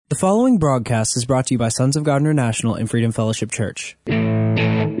The following broadcast is brought to you by Sons of God International and Freedom Fellowship Church. Hello,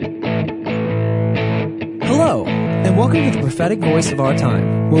 and welcome to the prophetic voice of our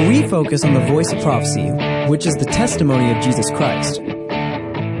time, where we focus on the voice of prophecy, which is the testimony of Jesus Christ.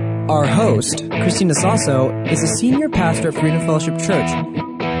 Our host, Christina Sasso, is a senior pastor at Freedom Fellowship Church.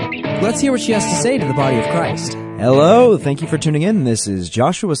 Let's hear what she has to say to the body of Christ. Hello, thank you for tuning in. This is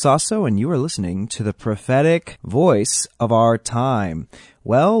Joshua Sasso, and you are listening to the prophetic voice of our time.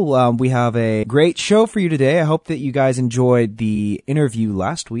 Well, we have a great show for you today. I hope that you guys enjoyed the interview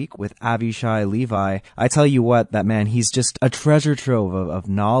last week with Avishai Levi. I tell you what, that man, he's just a treasure trove of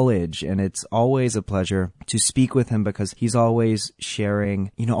knowledge, and it's always a pleasure to speak with him because he's always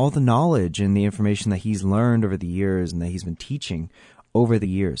sharing, all the knowledge and the information that he's learned over the years and that he's been teaching over the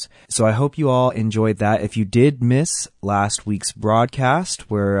years. So I hope you all enjoyed that. If you did miss last week's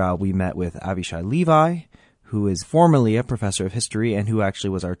broadcast where we met with Avishai Levi, who is formerly a professor of history and who actually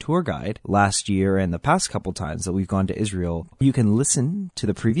was our tour guide last year and the past couple times that we've gone to Israel, you can listen to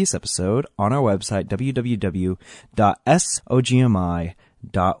the previous episode on our website,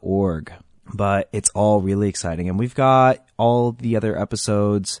 www.sogmi.org. But it's all really exciting. And we've got all the other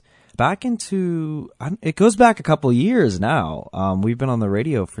episodes back into, it goes back a couple years now. We've been on the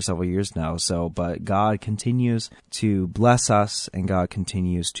radio for several years now. But God continues to bless us and God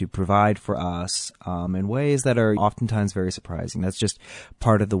continues to provide for us, in ways that are oftentimes very surprising. That's just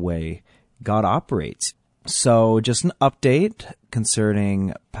part of the way God operates. So just an update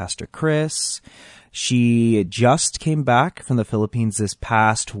concerning Pastor Chris. She just came back from the Philippines this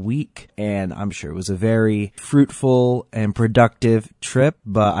past week, and I'm sure it was a very fruitful and productive trip,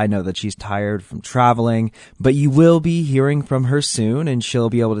 but I know that she's tired from traveling. But you will be hearing from her soon, and she'll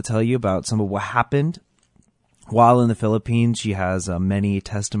be able to tell you about some of what happened while in the Philippines. She has many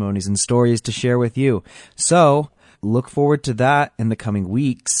testimonies and stories to share with you. So look forward to that in the coming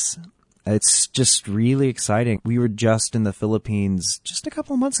weeks. It's just really exciting. We were just in the Philippines just a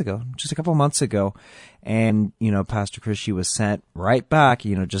couple of months ago. And, Pastor Chris, she was sent right back,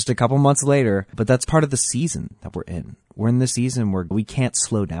 just a couple months later. But that's part of the season that we're in. We're in the season where we can't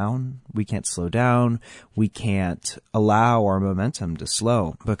slow down. We can't allow our momentum to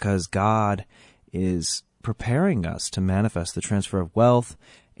slow because God is preparing us to manifest the transfer of wealth,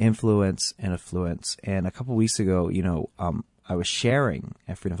 influence, and affluence. And a couple weeks ago, I was sharing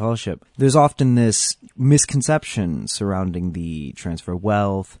at Freedom Fellowship, there's often this misconception surrounding the transfer of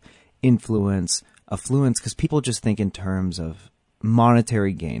wealth, influence, affluence, because people just think in terms of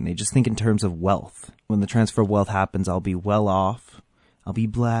monetary gain. They just think in terms of wealth. When the transfer of wealth happens, I'll be well off. I'll be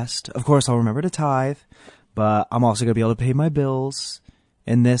blessed. Of course, I'll remember to tithe, but I'm also going to be able to pay my bills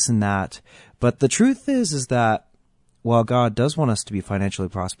and this and that. But the truth is that while God does want us to be financially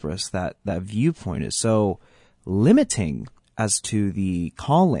prosperous, that viewpoint is so limiting as to the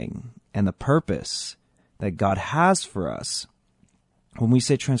calling and the purpose that God has for us. When we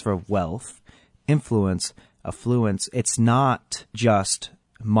say transfer of wealth, influence, affluence, it's not just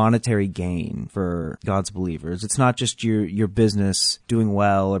monetary gain for God's believers. It's not just your business doing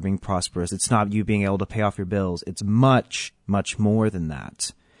well or being prosperous. It's not you being able to pay off your bills. It's much, much more than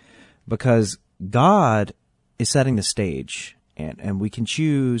that. Because God is setting the stage, and we can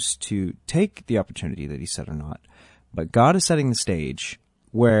choose to take the opportunity that He set or not. But God is setting the stage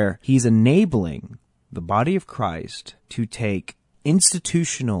where He's enabling the body of Christ to take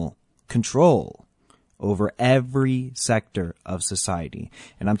institutional control over every sector of society.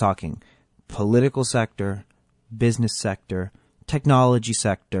 And I'm talking political sector, business sector, technology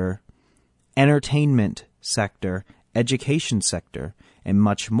sector, entertainment sector, education sector, and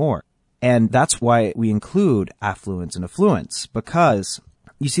much more. And that's why we include affluence and affluence, because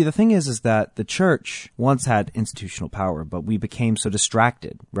you see, the thing is that the church once had institutional power, but we became so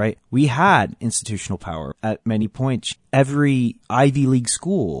distracted, right? We had institutional power at many points. Every Ivy League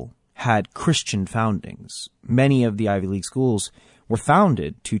school had Christian foundings. Many of the Ivy League schools were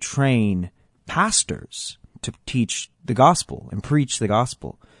founded to train pastors to teach the gospel and preach the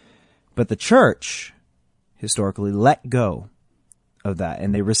gospel. But the church historically let go of that,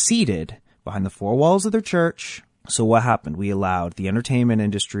 and they receded behind the four walls of their church. So what happened? We allowed the entertainment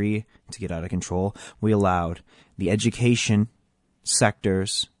industry to get out of control. We allowed the education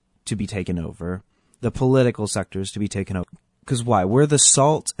sectors to be taken over, the political sectors to be taken over. Because why? We're the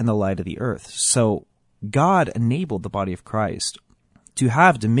salt and the light of the earth. So God enabled the body of Christ to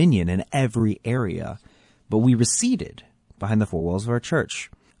have dominion in every area, but we receded behind the four walls of our church.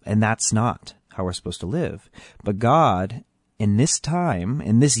 And that's not how we're supposed to live. But God, in this time,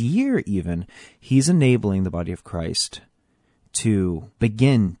 in this year even, He's enabling the body of Christ to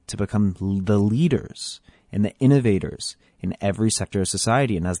begin to become the leaders and the innovators in every sector of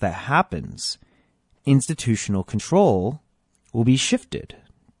society. And as that happens, institutional control will be shifted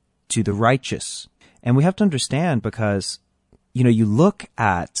to the righteous. And we have to understand, because, you look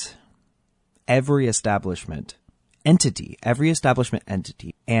at every establishment entity,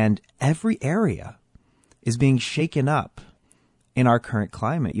 and every area is being shaken up in our current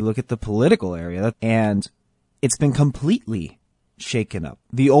climate. You look at the political area, and it's been completely shaken up.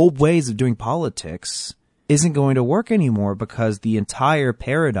 The old ways of doing politics isn't going to work anymore because the entire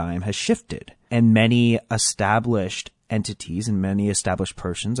paradigm has shifted. And many established entities and many established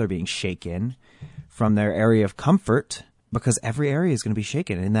persons are being shaken from their area of comfort, because every area is going to be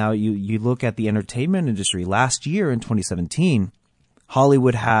shaken. And now you look at the entertainment industry. Last year in 2017,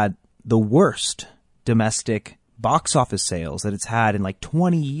 Hollywood had the worst domestic box office sales that it's had in like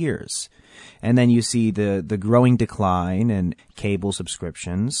 20 years. And then you see the growing decline in cable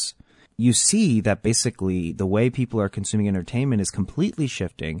subscriptions. You see that basically the way people are consuming entertainment is completely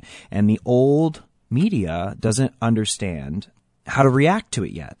shifting, and the old media doesn't understand how to react to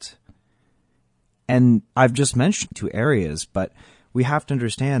it yet. And I've just mentioned 2 areas, but we have to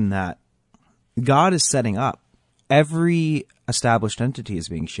understand that God is setting up. Every established entity is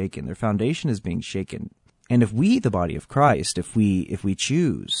being shaken. Their foundation is being shaken. And if we, the body of Christ, if we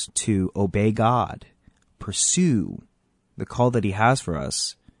choose to obey God, pursue the call that he has for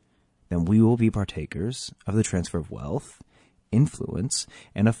us, then we will be partakers of the transfer of wealth, influence,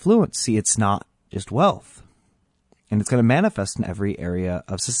 and affluence. See, it's not just wealth. And it's going to manifest in every area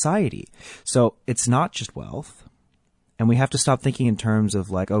of society. So it's not just wealth. And we have to stop thinking in terms of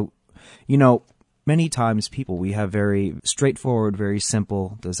like, many times we have very straightforward, very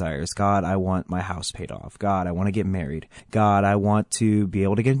simple desires. God, I want my house paid off. God, I want to get married. God, I want to be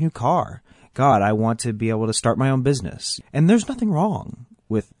able to get a new car. God, I want to be able to start my own business. And there's nothing wrong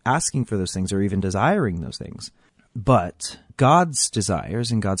with asking for those things or even desiring those things. But God's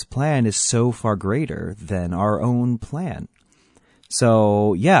desires and God's plan is so far greater than our own plan.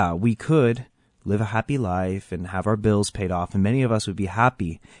 So, yeah, we could live a happy life and have our bills paid off, and many of us would be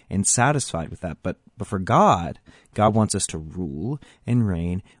happy and satisfied with that. But for God wants us to rule and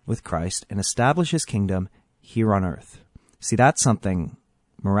reign with Christ and establish his kingdom here on earth. See, that's something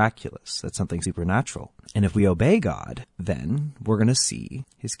miraculous. That's something supernatural. And if we obey God, then we're going to see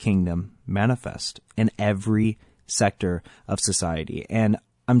his kingdom manifest in every sector of society. And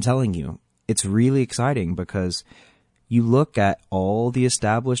I'm telling you, it's really exciting, because you look at all the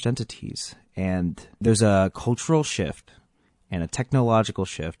established entities, and there's a cultural shift and a technological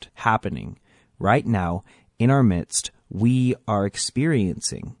shift happening right now in our midst. We are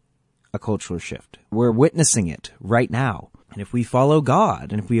experiencing a cultural shift. We're witnessing it right now. And if we follow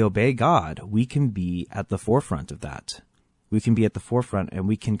God and if we obey God, we can be at the forefront of that. We can be at the forefront, and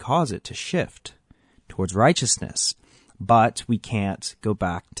we can cause it to shift towards righteousness. But we can't go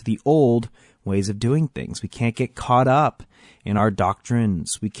back to the old ways of doing things. We can't get caught up in our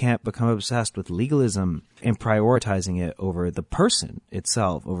doctrines. We can't become obsessed with legalism and prioritizing it over the person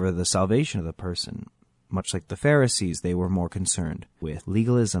itself, over the salvation of the person. Much like the Pharisees, they were more concerned with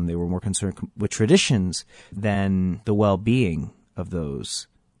legalism. They were more concerned with traditions than the well-being of those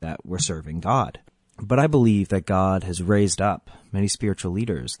that were serving God. But I believe that God has raised up many spiritual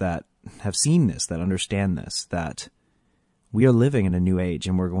leaders that have seen this, that understand this, that we are living in a new age,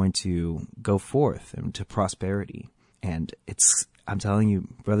 and we're going to go forth into prosperity. And I'm telling you,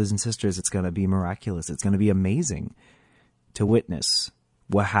 brothers and sisters, it's going to be miraculous. It's going to be amazing to witness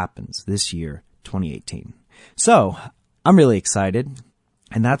what happens this year, 2018. So I'm really excited.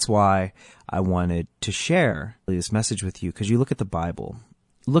 And that's why I wanted to share this message with you, because you look at the Bible.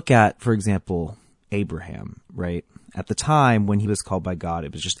 Look at, for example, Abraham, right? At the time when he was called by God,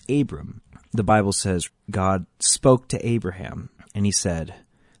 it was just Abram. The Bible says God spoke to Abraham, and he said,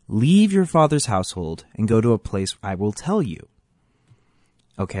 "Leave your father's household and go to a place I will tell you."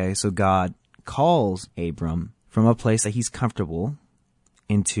 Okay, so God calls Abram from a place that he's comfortable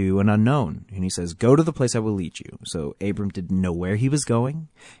into an unknown. And he says, "Go to the place I will lead you." So Abram didn't know where he was going.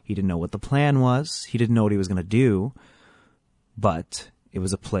 He didn't know what the plan was. He didn't know what he was going to do. But it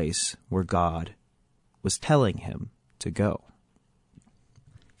was a place where God was telling him to go.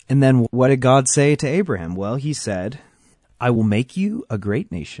 And then what did God say to Abraham? Well, he said, "I will make you a great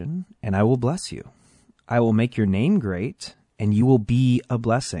nation, and I will bless you. I will make your name great, and you will be a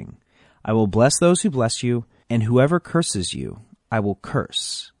blessing. I will bless those who bless you, and whoever curses you, I will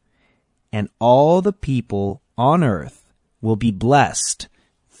curse. And all the people on earth will be blessed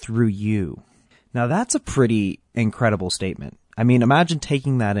through you." Now, that's a pretty incredible statement. I mean, imagine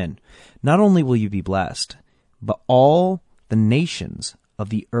taking that in. Not only will you be blessed, but all the nations of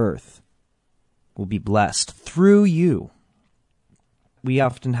the earth will be blessed through you. We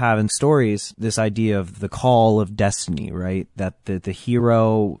often have in stories this idea of the call of destiny, right? That the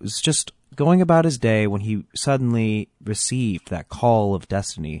hero is just going about his day when he suddenly received that call of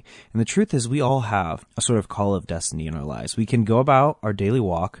destiny. And the truth is, we all have a sort of call of destiny in our lives. We can go about our daily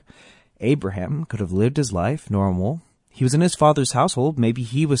walk. Abraham could have lived his life normal. He was in his father's household. Maybe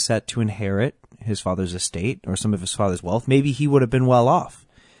he was set to inherit his father's estate or some of his father's wealth. Maybe he would have been well off.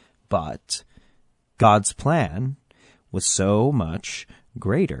 But God's plan was so much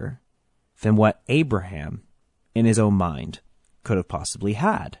greater than what Abraham, in his own mind, could have possibly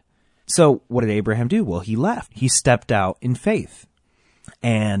had. So what did Abraham do? Well, he left. He stepped out in faith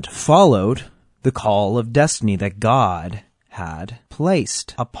and followed the call of destiny that God had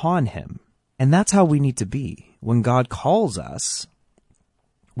placed upon him. And that's how we need to be. When God calls us,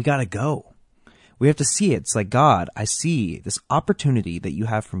 we got to go. We have to see it. It's like, God, I see this opportunity that you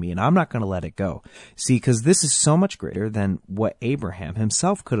have for me, and I'm not going to let it go. See, because this is so much greater than what Abraham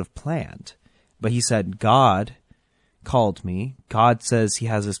himself could have planned. But he said, God called me. God says he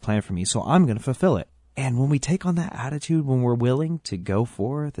has this plan for me, so I'm going to fulfill it. And when we take on that attitude, when we're willing to go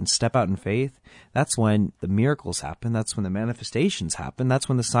forth and step out in faith, that's when the miracles happen. That's when the manifestations happen. That's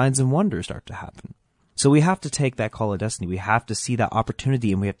when the signs and wonders start to happen. So we have to take that call of destiny. We have to see that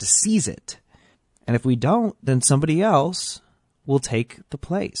opportunity and we have to seize it. And if we don't, then somebody else will take the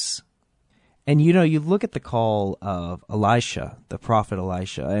place. And you look at the call of Elisha, the prophet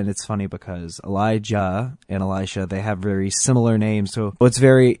Elisha, and it's funny because Elijah and Elisha, they have very similar names. So it's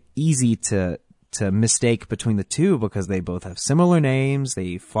very easy to mistake between the two because they both have similar names.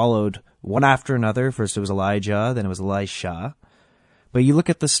 They followed one after another. First it was Elijah, then it was Elisha. But you look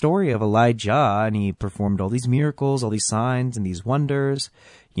at the story of Elijah, and he performed all these miracles, all these signs, and these wonders.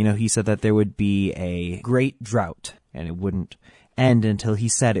 He said that there would be a great drought, and it wouldn't end until he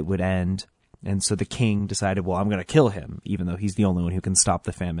said it would end. And so the king decided, well, I'm going to kill him, even though he's the only one who can stop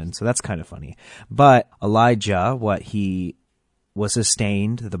the famine. So that's kind of funny. But Elijah, he was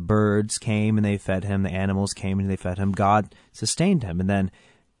sustained. The birds came and they fed him. The animals came and they fed him. God sustained him. And then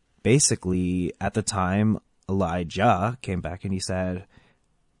basically at the time, Elijah came back and he said,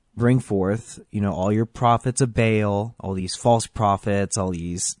 bring forth, all your prophets of Baal, all these false prophets, all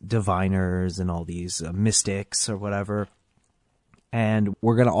these diviners and all these mystics or whatever. And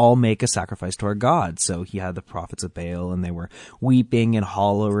we're going to all make a sacrifice to our God. So he had the prophets of Baal and they were weeping and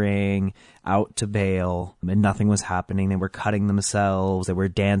hollering out to Baal and nothing was happening. They were cutting themselves. They were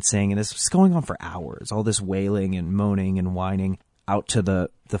dancing and this was going on for hours. All this wailing and moaning and whining out to the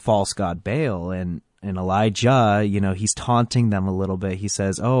false god Baal. And Elijah, he's taunting them a little bit. He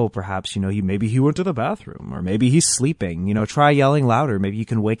says, oh, perhaps, maybe he went to the bathroom or maybe he's sleeping. Try yelling louder. Maybe you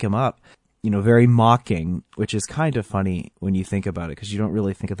can wake him up. Very mocking, which is kind of funny when you think about it because you don't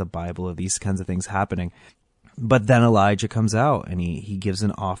really think of the Bible of these kinds of things happening. But then Elijah comes out and he gives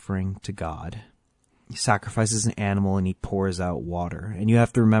an offering to God. He sacrifices an animal and he pours out water. And you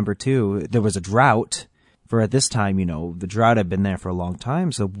have to remember, too, there was a drought. For at this time, the drought had been there for a long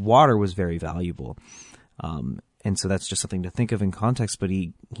time, so water was very valuable. And so that's just something to think of in context. But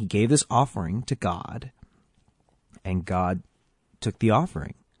he gave this offering to God, and God took the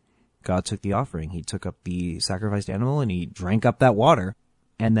offering. God took the offering. He took up the sacrificed animal, and he drank up that water.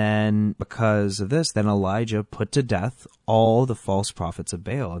 And then because of this, then Elijah put to death all the false prophets of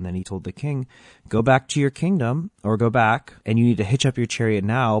Baal. And then he told the king, go back to your kingdom, or go back, and you need to hitch up your chariot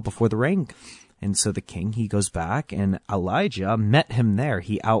now before the rain. And so the king, he goes back, and Elijah met him there.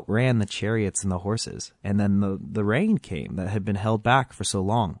 He outran the chariots and the horses. And then the rain came that had been held back for so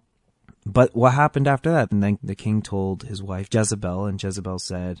long. But what happened after that? And then the king told his wife Jezebel, and Jezebel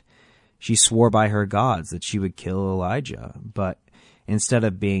said she swore by her gods that she would kill Elijah. But instead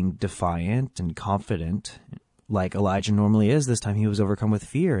of being defiant and confident, like Elijah normally is, this time he was overcome with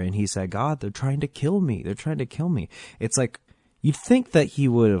fear. And he said, God, they're trying to kill me. They're trying to kill me. It's like, you'd think that he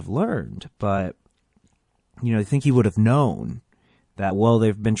would have learned, but, I think he would have known that, well,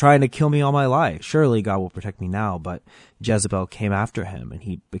 they've been trying to kill me all my life. Surely God will protect me now. But Jezebel came after him and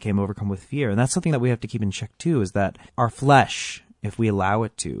he became overcome with fear. And that's something that we have to keep in check too, is that our flesh, if we allow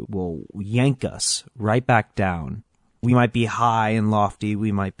it to, will yank us right back down. We might be high and lofty.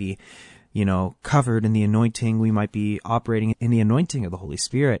 We might be, covered in the anointing. We might be operating in the anointing of the Holy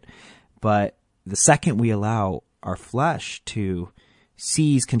Spirit. But the second we allow our flesh to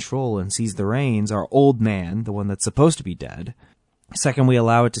seize control and seize the reins, our old man, the one that's supposed to be dead, second we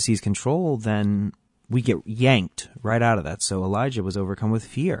allow it to seize control, then we get yanked right out of that. So Elijah was overcome with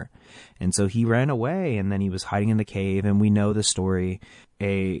fear. And so he ran away, and then he was hiding in the cave, and we know the story.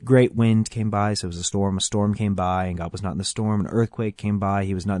 A great wind came by, so it was a storm came by, and God was not in the storm. An earthquake came by,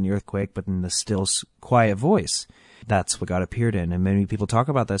 he was not in the earthquake, but in the still quiet voice. That's what God appeared in. And many people talk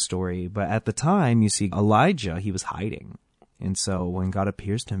about that story. But at the time, you see Elijah, he was hiding. And so when God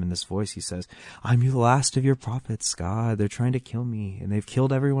appears to him in this voice, he says, I'm the last of your prophets, God. They're trying to kill me, and they've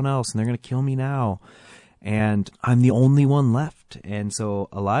killed everyone else, and they're going to kill me now. And I'm the only one left. And so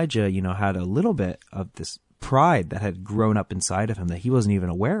Elijah, had a little bit of this pride that had grown up inside of him that he wasn't even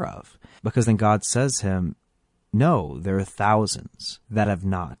aware of. Because then God says to him, no, there are thousands that have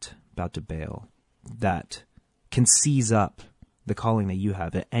not bowed to Baal, that can seize up the calling that you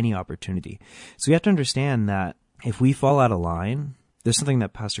have at any opportunity. So you have to understand that if we fall out of line, there's something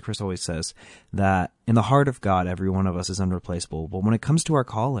that Pastor Chris always says, that in the heart of God, every one of us is unreplaceable. But when it comes to our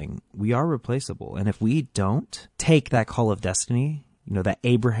calling, we are replaceable. And if we don't take that call of destiny, that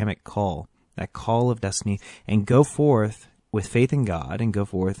Abrahamic call, that call of destiny, and go forth with faith in God and go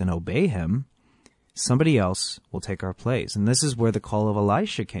forth and obey him, somebody else will take our place. And this is where the call of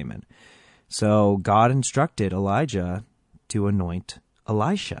Elisha came in. So God instructed Elijah to anoint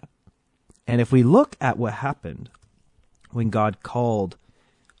Elisha. And if we look at what happened when God called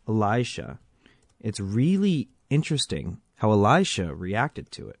Elisha, it's really interesting how Elisha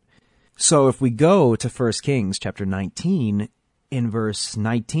reacted to it. So if we go to 1 Kings chapter 19, in verse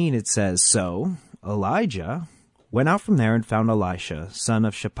 19 it says, So Elijah went out from there and found Elisha, son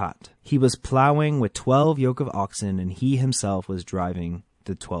of Shaphat. He was plowing with 12 yoke of oxen, and he himself was driving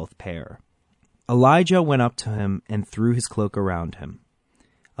the 12th pair. Elijah went up to him and threw his cloak around him.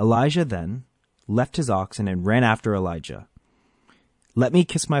 Elijah then left his oxen and ran after Elijah. Let me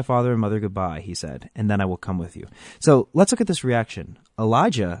kiss my father and mother goodbye, he said, and then I will come with you. So let's look at this reaction.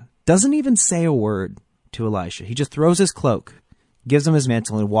 Elijah doesn't even say a word to Elisha. He just throws his cloak, gives him his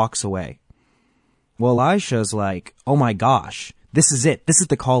mantle, and walks away. Well, Elisha's like, oh my gosh, this is it. This is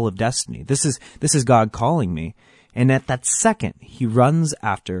the call of destiny. This is God calling me. And at that second, he runs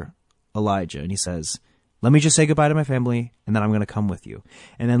after Elijah and he says, let me just say goodbye to my family, and then I'm going to come with you.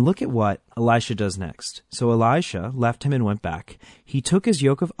 And then look at what Elisha does next. So Elisha left him and went back. He took his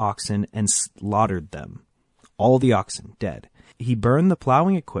yoke of oxen and slaughtered them, all the oxen dead. He burned the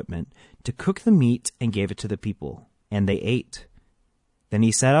plowing equipment to cook the meat and gave it to the people, and they ate. Then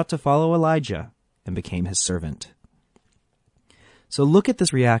he set out to follow Elijah and became his servant. So look at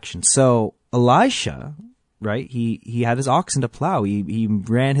this reaction. So Elisha, right? He had his oxen to plow. He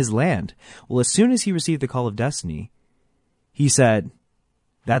ran his land. Well, as soon as he received the call of destiny, he said,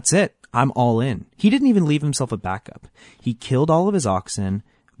 that's it. I'm all in. He didn't even leave himself a backup. He killed all of his oxen,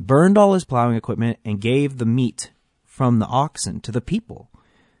 burned all his plowing equipment, and gave the meat from the oxen to the people.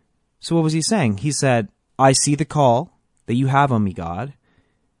 So what was he saying? He said, I see the call that you have on me, God.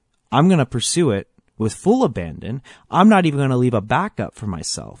 I'm going to pursue it with full abandon. I'm not even going to leave a backup for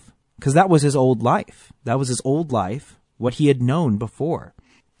myself. Because that was his old life. That was his old life, what he had known before.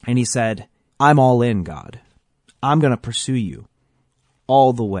 And he said, I'm all in, God. I'm going to pursue you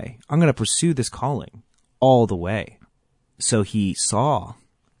all the way. I'm going to pursue this calling all the way. So he saw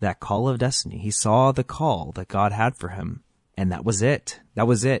that call of destiny. He saw the call that God had for him. And that was it. That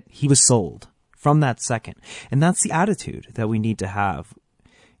was it. He was sold from that second. And that's the attitude that we need to have.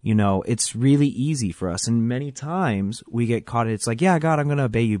 It's really easy for us. And many times we get caught. It's like, yeah, God, I'm going to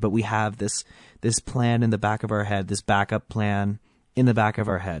obey you. But we have this plan in the back of our head, this backup plan in the back of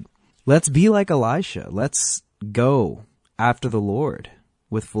our head. Let's be like Elisha. Let's go after the Lord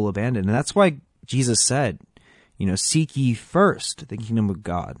with full abandon. And that's why Jesus said, seek ye first the kingdom of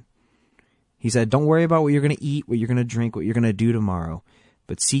God. He said, don't worry about what you're going to eat, what you're going to drink, what you're going to do tomorrow,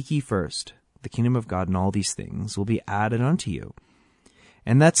 but seek ye first the kingdom of God, and all these things will be added unto you.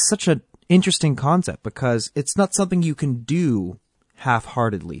 And that's such an interesting concept because it's not something you can do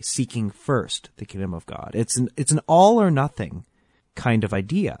half-heartedly, seeking first the kingdom of God. It's an all or nothing kind of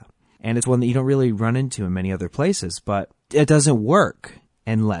idea. And it's one that you don't really run into in many other places, but it doesn't work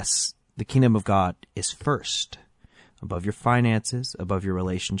unless the kingdom of God is first. Above your finances, above your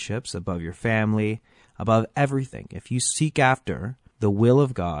relationships, above your family, above everything. If you seek after the will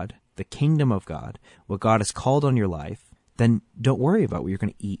of God, the kingdom of God, what God has called on your life, then don't worry about what you're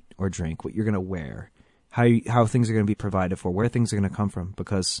going to eat or drink, what you're going to wear, how things are going to be provided for, where things are going to come from,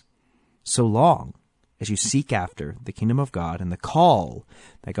 because so long as you seek after the kingdom of God and the call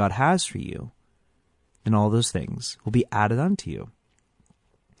that God has for you, then all those things will be added unto you.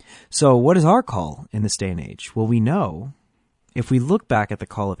 So what is our call in this day and age? Well, we know if we look back at the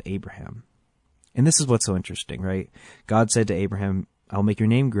call of Abraham, and this is what's so interesting, right? God said to Abraham, I will make your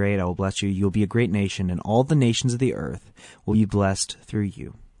name great, I will bless you, you will be a great nation, and all the nations of the earth will be blessed through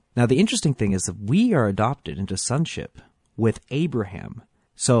you. Now, the interesting thing is that we are adopted into sonship with Abraham.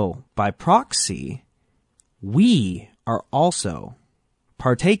 So, by proxy, we are also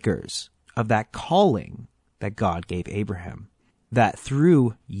partakers of that calling that God gave Abraham. That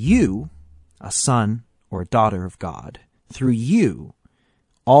through you, a son or a daughter of God, through you,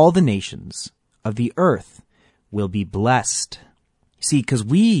 all the nations of the earth will be blessed. See, because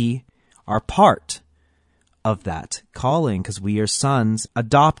we are part of that calling, because we are sons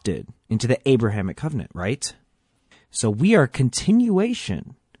adopted into the Abrahamic covenant, right? So we are a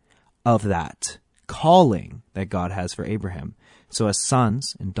continuation of that calling that God has for Abraham. So as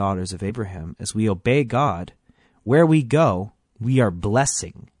sons and daughters of Abraham, as we obey God, where we go, we are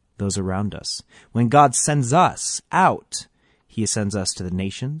blessing those around us. When God sends us out, he sends us to the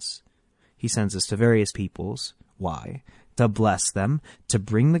nations. He sends us to various peoples. Why? To bless them, to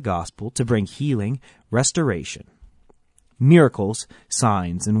bring the gospel, to bring healing, restoration, miracles,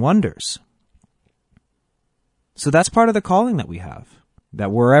 signs, and wonders. So that's part of the calling that we have,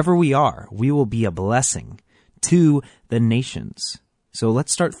 that wherever we are, we will be a blessing to the nations. So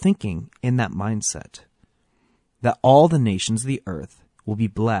let's start thinking in that mindset, that all the nations of the earth will be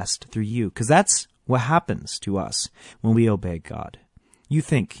blessed through you, because that's what happens to us when we obey God. You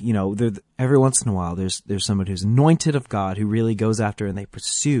think, every once in a while there's someone who's anointed of God who really goes after and they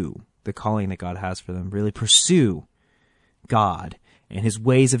pursue the calling that God has for them, really pursue God and his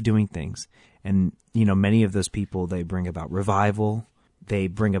ways of doing things. And, many of those people, they bring about revival, they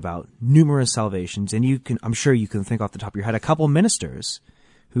bring about numerous salvations, and I'm sure you can think off the top of your head, a couple ministers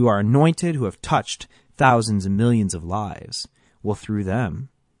who are anointed, who have touched thousands and millions of lives. Well, through them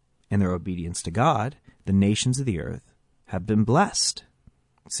and their obedience to God, the nations of the earth have been blessed.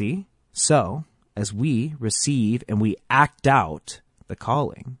 See? So, as we receive and we act out the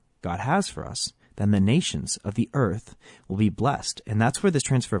calling God has for us, then the nations of the earth will be blessed. And that's where this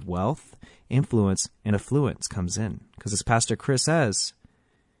transfer of wealth, influence, and affluence comes in. Because as Pastor Chris says,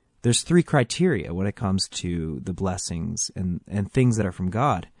 there's 3 criteria when it comes to the blessings and things that are from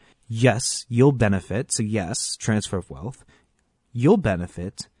God. Yes, you'll benefit. So yes, transfer of wealth. You'll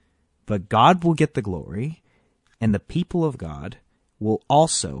benefit, but God will get the glory, and the people of God will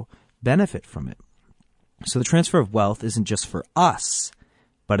also benefit from it. So the transfer of wealth isn't just for us,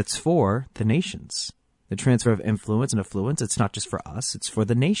 but it's for the nations. The transfer of influence and affluence, it's not just for us, it's for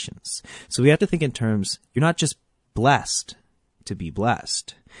the nations. So we have to think in terms, you're not just blessed to be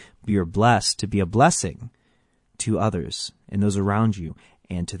blessed, but you're blessed to be a blessing to others and those around you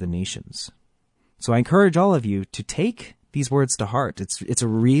and to the nations. So I encourage all of you to take these words to heart. It's a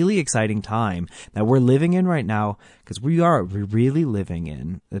really exciting time that we're living in right now, because we're really living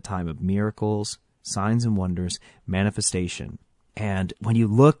in a time of miracles, signs and wonders, manifestation. And when you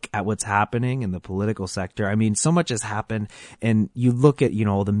look at what's happening in the political sector, so much has happened, and you look at,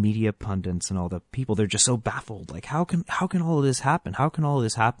 all the media pundits and all the people, they're just so baffled. Like, how can all of this happen? How can all of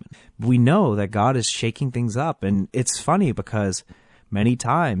this happen? We know that God is shaking things up, and it's funny because many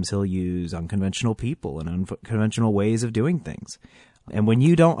times he'll use unconventional people and unconventional ways of doing things. And when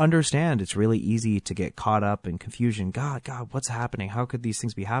you don't understand, it's really easy to get caught up in confusion. God, what's happening? How could these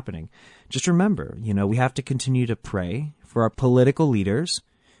things be happening? Just remember, we have to continue to pray for our political leaders,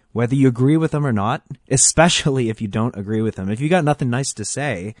 whether you agree with them or not, especially if you don't agree with them. If you got nothing nice to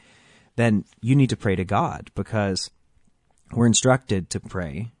say, then you need to pray to God, because we're instructed to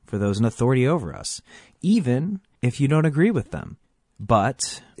pray for those in authority over us, even if you don't agree with them.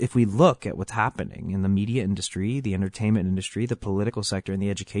 But if we look at what's happening in the media industry, the entertainment industry, the political sector, and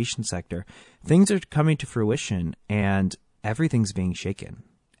the education sector, things are coming to fruition, and everything's being shaken.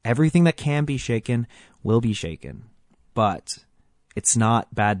 Everything that can be shaken will be shaken. But it's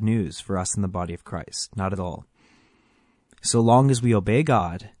not bad news for us in the body of Christ. Not at all. So long as we obey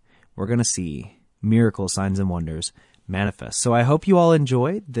God, we're going to see miracles, signs, and wonders manifest. So I hope you all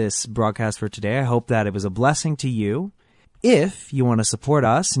enjoyed this broadcast for today. I hope that it was a blessing to you. If you want to support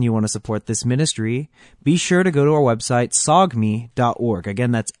us and you want to support this ministry, be sure to go to our website, sogmi.org.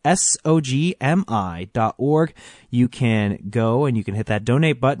 Again, that's SOGMI.org. You can go and you can hit that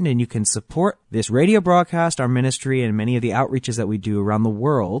donate button and you can support this radio broadcast, our ministry, and many of the outreaches that we do around the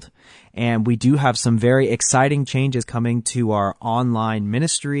world. And we do have some very exciting changes coming to our online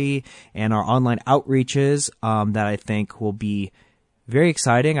ministry and our online outreaches that I think will be very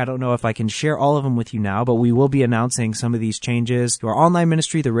exciting. I don't know if I can share all of them with you now, but we will be announcing some of these changes to our online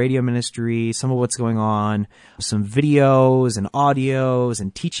ministry, the radio ministry, some of what's going on, some videos and audios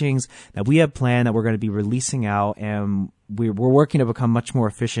and teachings that we have planned that we're going to be releasing out, and we're working to become much more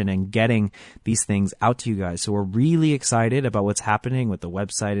efficient in getting these things out to you guys. So we're really excited about what's happening with the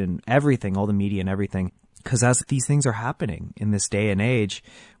website and everything, all the media and everything. Because as these things are happening in this day and age,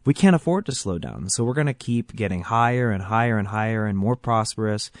 we can't afford to slow down. So we're going to keep getting higher and higher and higher and more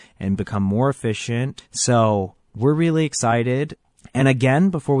prosperous and become more efficient. So we're really excited. And again,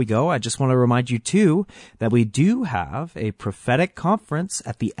 before we go, I just want to remind you too that we do have a prophetic conference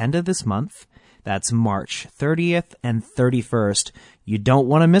at the end of this month. That's March 30th and 31st. You don't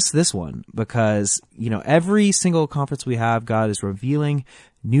want to miss this one because, every single conference we have, God is revealing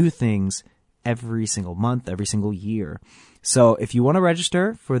new things every single month, every single year. So if you want to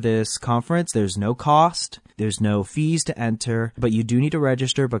register for this conference, there's no cost, there's no fees to enter, but you do need to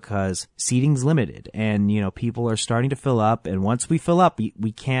register because seating's limited and, people are starting to fill up. And once we fill up,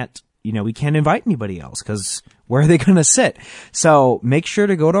 we can't invite anybody else because where are they going to sit? So make sure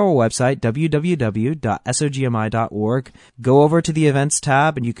to go to our website, www.sogmi.org, go over to the events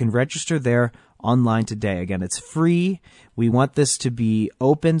tab and you can register there online today. Again, it's free. We want this to be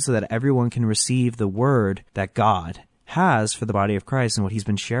open so that everyone can receive the word that God has for the body of Christ and what he's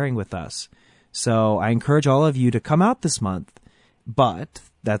been sharing with us. So I encourage all of you to come out this month, but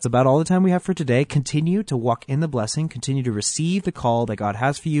that's about all the time we have for today. Continue to walk in the blessing, continue to receive the call that God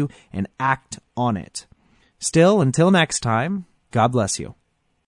has for you and act on it. Still, until next time, God bless you.